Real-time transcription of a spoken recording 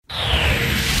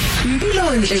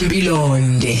Mpilonhle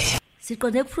Mpilonde.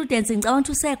 Siqonde kuPrudence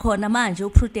ngicabanga usekhona manje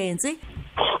uPrudence.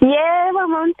 Yebo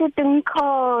mawuntuthu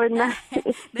ngikhona.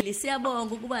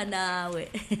 Siyabonga ukuba nawe.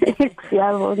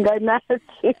 Siyabonga nathi.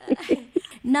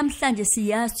 Namhlanje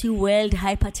siyazi World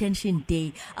Hypertension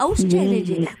Day. Awusitshele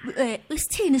nje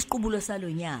isithini isiqubulo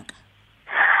salonyaka?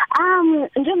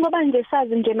 Njengoba nje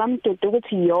sazi nje mamdudu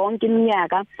ukuthi yonke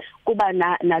iminyaka kuba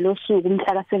nalosuku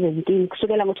umhla ka17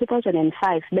 kusukela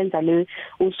ngo2005 benza le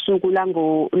usuku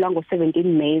lango 17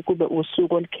 May kube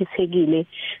usuku olukhethekile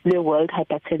lweWorld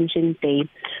Hypertension Day.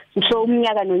 So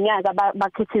umnyaka nonyaka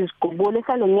bakhethe iziqubulo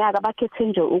salonyaka bakhethe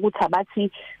nje ukuthi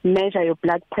abathi measure your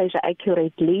blood pressure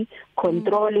accurately,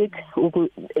 control it,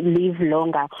 live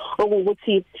longer.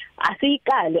 Okuthi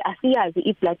asiyiqale asiyazi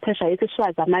iblood pressure yethu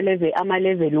siwazi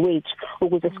ama-level wethu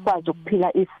ukuze sikwazi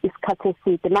ukuphila isikhathi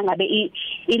eside mangabe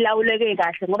ilawuleke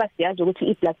kahle ngoba siyazi ukuthi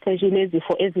iblood pressure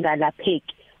inezifo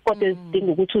ezingalapheki kodwa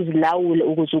ezidinga ukuthi uzilawule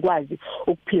ukuze ukwazi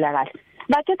ukuphila kahle.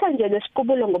 Bakhetha nje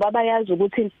lesiqubulo ngoba bayazi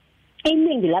ukuthi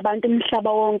iningi labantu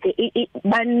umhlaba wonke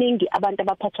baningi abantu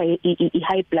abaphathwa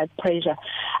i-high blood pressure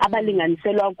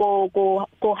abalinganiselwa ko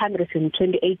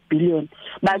 128 billion.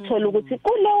 Bathola ukuthi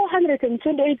kuleyo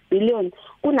 128 billion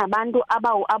kunabantu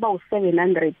abawu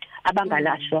 700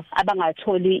 abangalashwa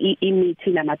abangatholi imithi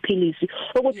namaphilisi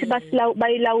ukuthi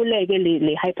bayilawuleke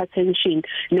le hypertension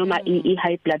noma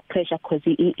i-high blood pressure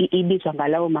cause ibizwa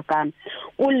ngalawo magama.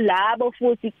 Kulabo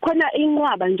futhi khona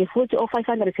inqwaba nje futhi o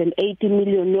 580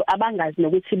 million abangazi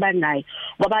nokuthi banayo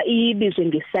ngoba ibizwe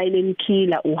nge-silent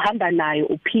killer, uhamba nayo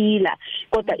uphila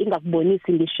kodwa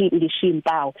ingakubonisi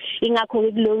ngishimpawu. Ingakho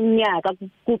kulo nyaka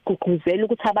kugqugquzela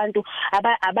ukuthi abantu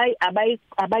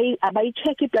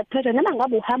abayi-check i-blood pressure noma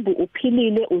ngabe uhamba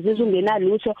uphilile uzizwa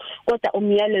ungenalutho kodwa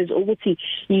umyalezo ukuthi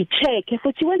yi-check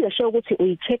futhi wenze sure ukuthi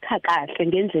uyi-check-a kahle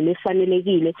ngendlela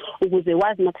efanelekile ukuze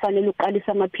wazi makufanele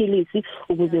uqalisa amaphilisi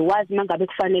ukuze wazi mangabe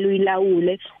kufanele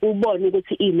uyilawule ubone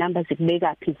ukuthi inamba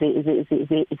zikubekaphi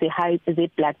ze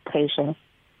blood pressure.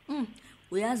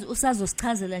 Uyazi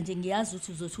usazosichazela nje ngiyazi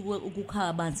ukuthi uzothi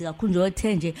ukukha banzi kakhulu nje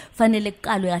othe nje fanele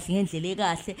kuqalwe kahle ngendlela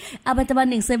ekahle. Abantu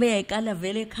abaningi sebeyayikala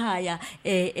vele ekhaya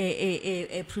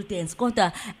Prudence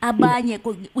kodwa abanye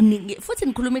futhi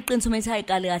nikhuluma iqiniso manje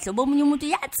ayikale kahle bomunye umuntu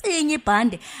yatsinya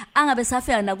ibhande angabe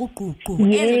safika nakugugu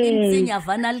ezolimtsinya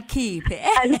vana alikhiphe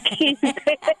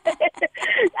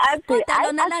kodwa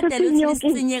lona ladela ukuthi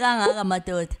litsinye kangaka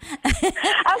madoda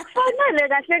akufanele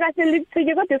kahle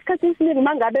litsinye kodwa isikhathi esiningi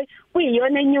mangabe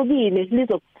kuyiyona enyukile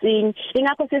lizokutsinya.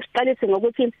 Ingakho sesiqalise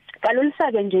ngokuthi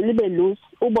qalulisake nje libe loose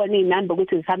ubone inamba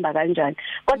ukuthi zihamba kanjani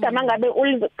kodwa mangabe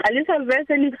uliqalisa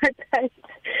verse likhathayi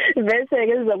verse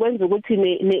ke lizokwenza ukuthi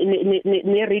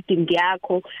ne reading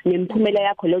yakho nemphumela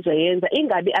yakho lezoyenza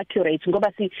ingabi accurate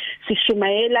ngoba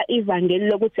sishumayela ivangeli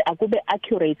lokuthi akube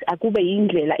accurate akube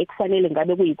indlela ekufanele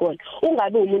ngabe kuyikona.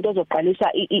 Ungabe umuntu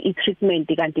ozoqalisa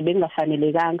i-treatment kanti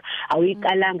bengafanelekanga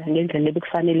awuyiqalanga ngendlela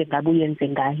ebekufanele ngabe uyenze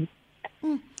ngayo.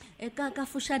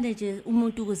 Kafushane nje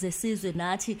umuntu ukuze sizwe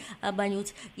nathi abanye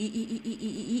uthi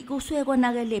kusuke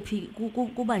konakele phi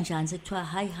kuba njani sekuthiwa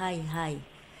hi.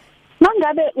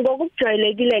 Mangabe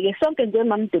ngokujwayelekile ke sonke nje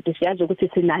mamdudu siyazi ukuthi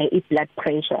sinayo i-blood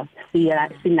pressure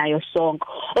sinayo sonke.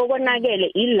 Okonakele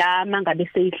ila mangabe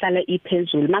seyihlala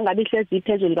iphezulu mangabe ihlezi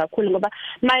iphezulu kakhulu ngoba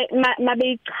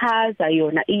mabeyichaza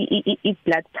yona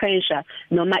i-blood pressure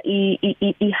noma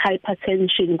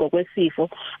i-hypertension ngokwesifo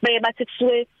baye bathi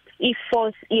kusuke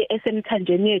i-force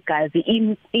esemthanjeni yegazi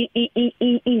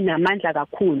inamandla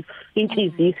kakhulu.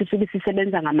 Inhliziyo isuke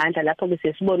sisebenza ngamandla lapho ke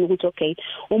sesibona ukuthi okay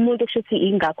umuntu kushuthi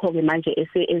ingakho ke manje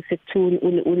esekuthuni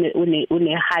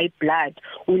une high blood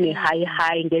une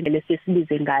high ngendlela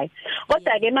sesibize ngayo.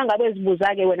 Kodwa ke mangabe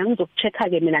ezibuza ke wena ngizokuchecka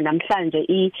ke mina namhlanje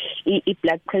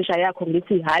i-blood pressure yakho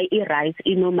ngithi high i-right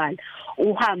i-normal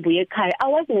uhamba uyekhaya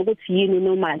awazi ukuthi yini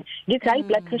normal ngithi high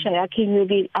blood pressure yakhe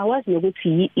inyukile awazi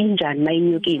ukuthi injani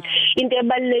mayinyukile. Into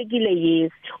ebalekile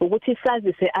yes ukuthi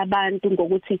sazise abantu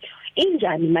ngokuthi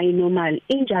injani mayinormal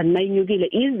injani mayinyukile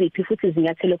iziphi futhi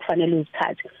izinyathelo kufanele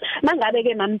uzithathe. Mangabe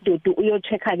ke mamdudu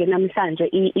uyochecka ke namhlanje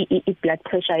i-blood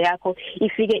pressure yakho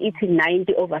ifike ithi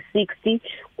 90/60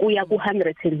 kuya ku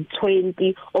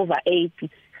 120/80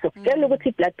 so kutshela ukuthi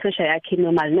i-blood pressure yakhe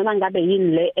normal noma ngabe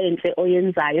yini le enhle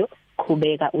oyenzayo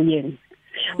qhubeka uyenze.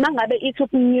 Mangabe ithi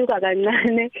ukunyuka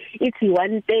kancane ithi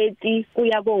 130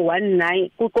 kuya ko 19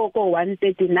 ko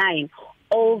 139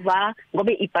 over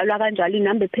ngoba ibhalwa kanjalo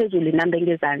inamba ephezulu inamba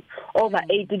engezansi over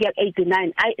 80 kuya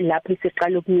 89 lapho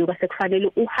isiqala ukunyuka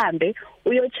sekufanele uhambe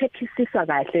uyocheckisiswa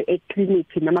kahle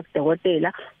eclinic noma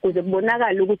kudokotela kuze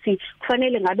kubonakala ukuthi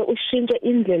kufanele ngabe ushintshe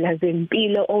indlela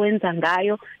zempilo owenza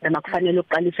ngayo noma kufanele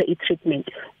uqalise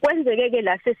i-treatment kwenzeke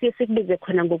la sesiye sikubize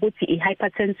khona ngokuthi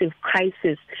i-hypertensive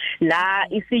crisis la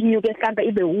isinyuke mhlawumbe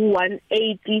ibe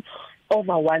u180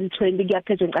 over 120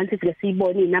 kuyaphezulu kanti sike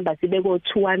siyibona inamba zibe ko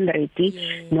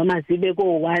 200 noma zibe ko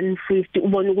 150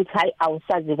 ubona ukuthi hayi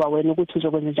awusazi kwa wena ukuthi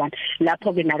uzokwenza njani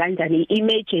lapho ke na kanjani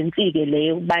i-emergency ke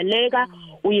leyo baleka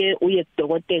uye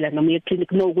kudokotela noma uye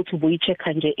clinic no ukuthi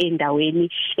ubuyichecka nje endaweni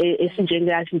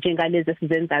njengalezi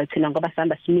esizenzayo thina ngoba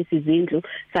sihamba simisa izindlu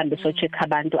sihambe so check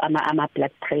abantu ama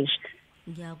blood pressure.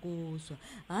 Ngiyakuzwa.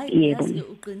 Hayi yazi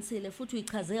uqinisele futhi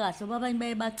uyichaze kahle ngoba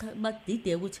abanye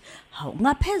badide ukuthi hawu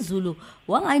ngaphezulu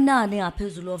wangayinani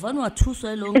ngaphezulu wavana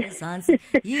wathuswa lo ngezansi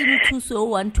yini uthuswe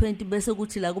u120 bese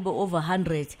kuthi la kube over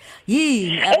 100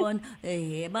 yini yabona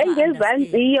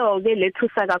ngezansi iyo ke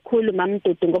lethusa kakhulu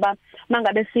mamdudu ngoba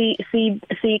mangabe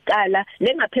siqala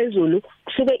lengaphezulu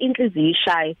kusuke inhliziyo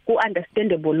ishaye ku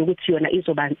understandable ukuthi yona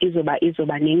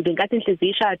izoba ningi ngathi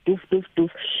inhliziyo ishaya duf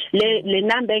le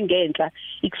number engenhla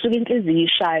ikusuka inhliziyo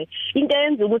ishaye into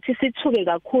eyenza ukuthi sithuke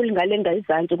kakhulu ngale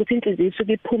ngayizansi ukuthi inhliziyo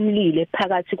isuke iphumlile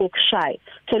phakathi kokushaya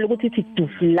thola ukuthi ithi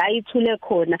duf la ithule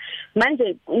khona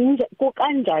manje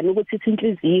kanjani ukuthi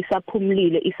inhliziyo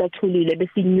isaphumlile isathulile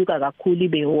bese inyuka kakhulu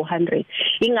ibe 100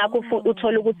 ingakho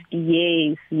uthola ukuthi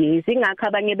yes ingakho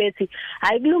abanye bethi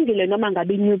ayikulungile noma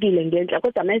ngabe inyukile ngenhla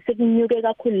kodwa mase kunyuke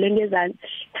kakhulu lengezansi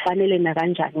kufanele na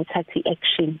kanjani uthathe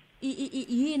iaction.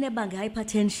 Yini ebanga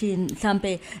hypertension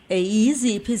mhlambe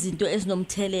yiziphi izinto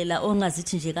ezinomthelela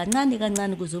ongazithi nje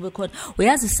kancane kuzobe khona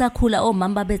uyazi sakhula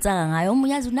omama babetsaka ngayo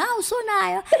uyazi nawe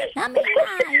usonayo nami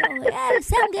nayo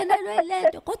sengenelwe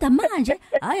lento kodwa manje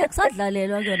hayi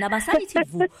akusadlalelwa kuyona abasayithi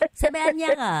vu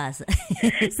sebeyanyakaza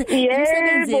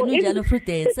emsebenzini njalo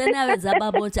Prudence senawenza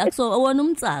babothi akusowona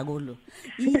umtsako lo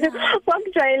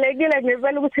kwakujwayelekile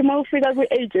ngempela ukuthi mawufika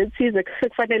kwi-agencies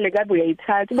kufanele kabe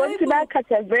uyayithatha bonke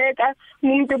bakhathazeka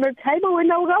umuntu methi hayibo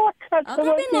wena ukawathatha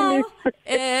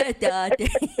dade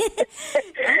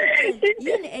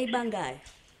yini eyibangayo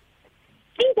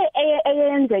into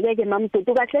eyenzeke ke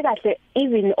mamdudu kahle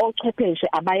even ochwepheshe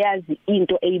abayazi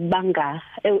into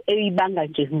eyibanga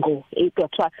nje ngo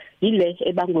ekuthiwa ile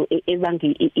ebanga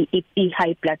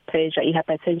i-high blood pressure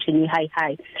i-hypertension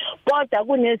i-high kodwa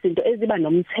kunezinto eziba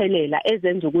nomthelela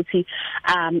ezenza ukuthi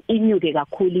inyuke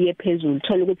kakhulu yephezulu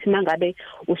thola ukuthi mangabe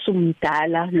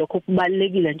usumdala lokho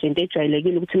kubalekile nje into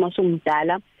ejwayelekile ukuthi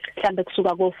masumdala mhlambe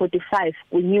kusuka ko 45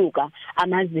 kunyuka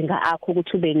amazinga akho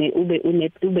ukuthi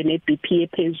ube ne BP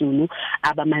ephezulu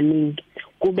abamaningi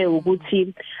kube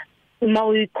ukuthi uma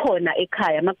uyikhona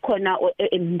ekhaya makukhona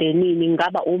emndenini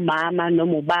ngaba umama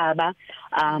noma ubaba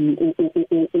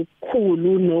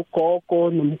ukhulu nogogo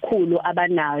nomkhulu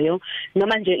abanayo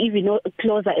noma nje even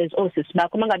closer as osis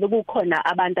bakho mangabe kukhona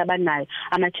abantu abanayo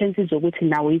ama chances ukuthi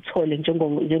nawe uyithole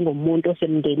njengomuntu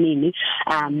osemndenini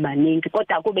maningi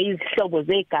kodwa kube izihlobo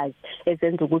zegazi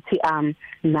ezenza ukuthi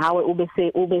nawe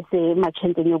ubese ma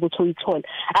chances yokuthi uyithole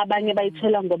abanye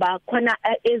bayithola ngoba khona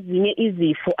ezinye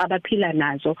izifo abaphila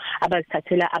nazo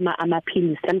abazithathela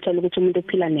amaphilisi samthola ukuthi umuntu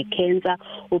uphila necancer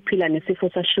uphila nesifo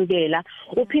sashukela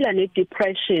uphila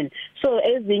ne-depression so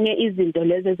ezinye izinto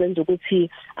lezo ezenza ukuthi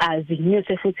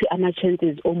zinyuse futhi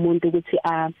ama-chances omuntu ukuthi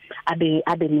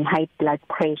abe ne-high blood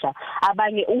pressure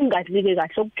abanye ukungadlike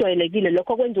kahle okujwayelekile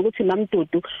lokho kwenza ukuthi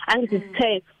mamdudu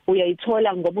angisithe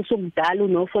uyayithola ngoba usumdala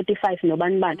uno45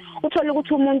 nobani uthola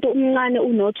ukuthi umuntu umncane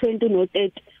uno20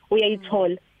 uno30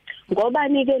 uyayithola ngoba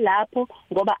nike lapho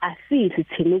ngoba asidli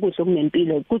thina ukudla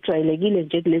okunempilo kujwayelekile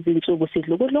nje kulezi insuku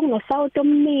sidla ukudla okunosawoti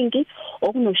omningi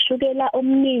okunoshukela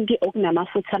omningi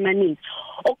okunamafutha amaningi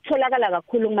okutholakala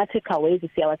kakhulu kuma takeaways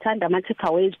siyawathanda ama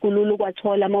takeaways kulula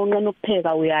ukwathola mawunqena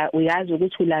ukupheka uyazi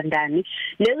ukuthi ulandani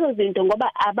lezo zinto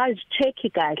ngoba abazichecki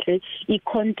kahle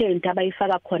icontent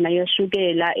abayifaka khona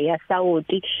yoshukela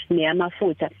eyasawoti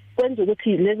neyamafutha kwenza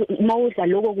ukuthi mawudla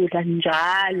lokho kudla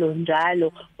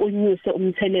njalo unyuse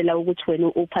umthelela ukuthi wena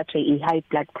uphathwe i-high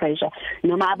blood pressure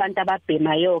noma abantu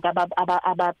ababhemayo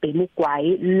ababhema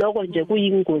ugwayi lokho nje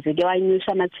kuyingozi ke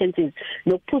wanyusha ama-chances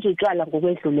nokuphuza utshwala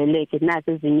ngokwedluleleke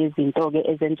nazo ezinye izinto ke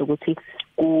ezenza ukuthi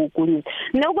kunyuse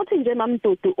nokuthi nje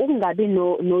mamdudu ukungabi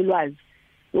nolwazi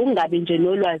ungabi nje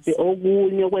nolwazi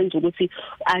okunye okwenza ukuthi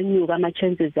anyuka ama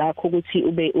chances akho ukuthi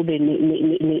ube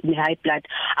ne high blood.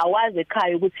 Awazi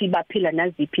ekhaya ukuthi baphila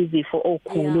naziphi izifo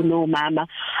okhulu nomama,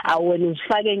 awena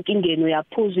uzifake enkingeni,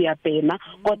 uyaphuza uyabhema,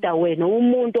 kodwa wena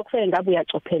umuntu okufanele ngabe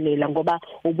uyacophelela ngoba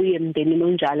ubuye emndenini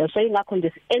onjalo. So ingakho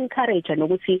nje encourage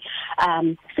nokuthi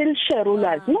share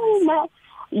ulwazi noma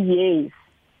yes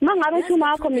mangabe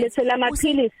uma akho mlethela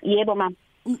amaphilisi yebo mama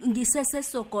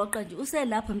ngisesesogoqa nje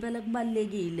uselapha impela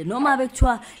kubalekile noma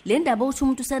bekuthiwa le ndaba ukuthi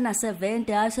umuntu usena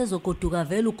 70 asezogoduka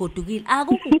vele ugodukile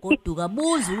akukugoduka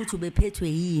buza ukuthi ubephethwe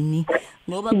yini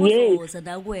ngoba kuzoza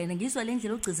na kuwena ngizwa le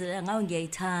ndlela ogcizelela ngayo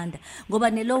ngiyayithanda ngoba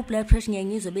ne low blood pressure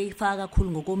ngiyangizwe beyifaka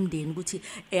kakhulu ngokomndeni ukuthi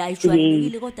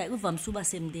ayijwayelekile kodwa uvamise uba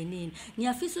semndenini.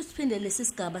 Ngiyafisa usiphinde lesi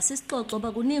sigaba sisixoxo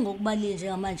ba kuningi okubalile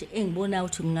njengamanje engibona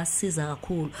ukuthi kungasiza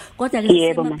kakhulu kodwa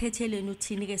ke semaphetheleni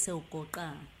uthini ke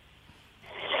sewugoqana.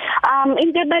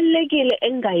 Into ebalekile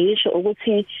engayisho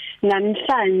ukuthi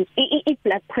namhlanje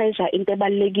i-blood pressure into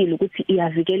ebalekile ukuthi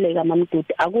iyavikeleka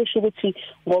mamdudu. Akusho ukuthi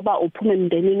ngoba uphuma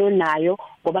emndenini onayo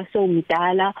ngoba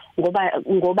sewumdala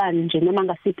ngoba nje noma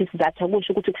ngasiphi isizathu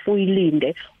akusho ukuthi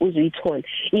kufuyilinde uzuyithola.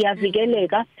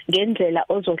 Iyavikeleka ngendlela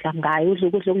ozodla ngayo, udla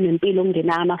ukudla okunempilo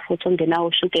okungenayo amafutha ongenayo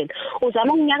ushukela.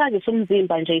 Uzama ukunyakazisa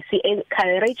umzimba nje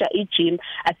encourage i-gym,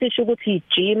 asisho ukuthi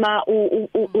ijima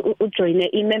ujoin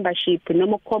i-membership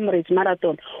noma comrades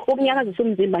marathon. Ukunyakazisa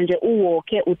umzimba nje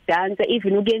uwalke udance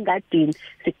even ukuye engadini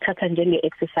sikuthatha njenge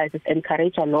exercises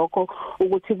encourage lokho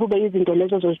ukuthi kube izinto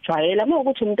lezo ozojwayela. Uma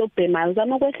ukuthi umuntu obhemayo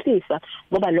uzama ukwehlisa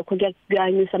ngoba lokho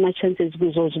kuyanyusa ama chances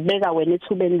kuzozibeka wena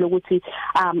ethubeni lokuthi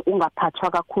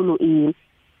ungaphathwa kakhulu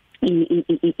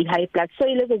i-high blood. So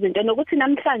ilezo zinto nokuthi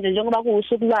namhlanje njengoba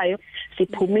kuusuku lwayo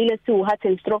siphumile siwu-Heart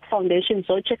and Stroke Foundation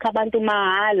so check abantu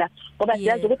mahala ngoba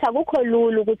siyazi ukuthi akukho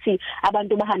lula ukuthi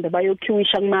abantu bahambe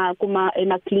bayokhuisha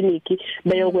ema-clinic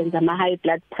bayokwenza ama-high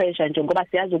blood pressure njengoba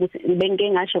siyazi ukuthi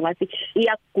bengike ngasho ngathi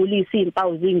iyakugulisa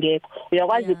izimpawu zingekho.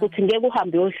 Uyakwazi ukuthi ngeke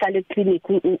uhambe uyohlala e-clinic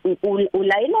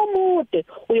ulayini omude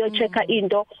uyochecka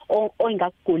into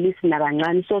oyingakugulisi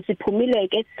nakancane. So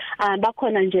siphumile-ke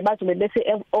bakhona nje bazobe bese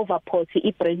overport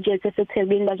i-branches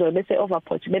eseThekwini bazobe bese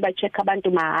overport beba check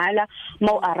abantu mahala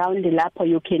mo around lapho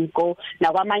you can go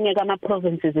nakwamanye kama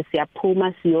provinces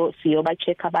siyaphuma siyoba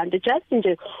check abantu just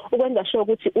nje ukwenza sure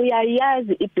ukuthi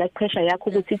uyayazi i-blood pressure yakho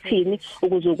ukuthi ithini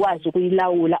ukuze ukwazi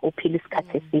ukuyilawula uphila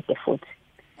isikhathi eside futhi.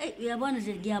 Uyabona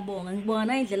nje ngibonga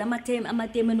na indlela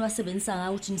amateme enwasebenzisa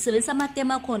ngayo ukuthi nisebenzisa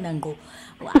amateme akhona ngqo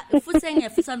futhi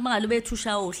engiyafisa ukuthi mangabe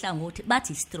bethusha ohlangothi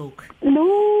bathi stroke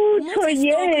lutho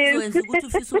yes ukuthi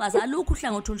ufisa ukwazi alukho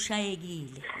uhlangothi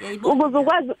olushayekile yayibona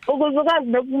ukuze ukwazi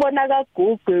nokubona ka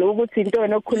Google ukuthi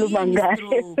intoni okhuluma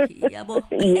ngayo yabo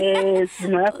yes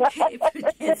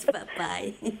yes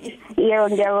bye yebo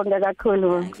ngiyabonga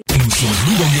kakhulu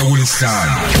Umsombuluko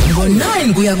ngiyawulisana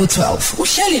ngo9 kuya ku12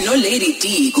 uhleli no Lady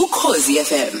D ku Khosi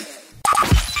FM.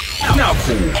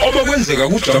 Nakho obakwenzeka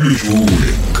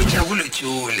kuJabulile kujabule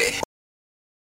jule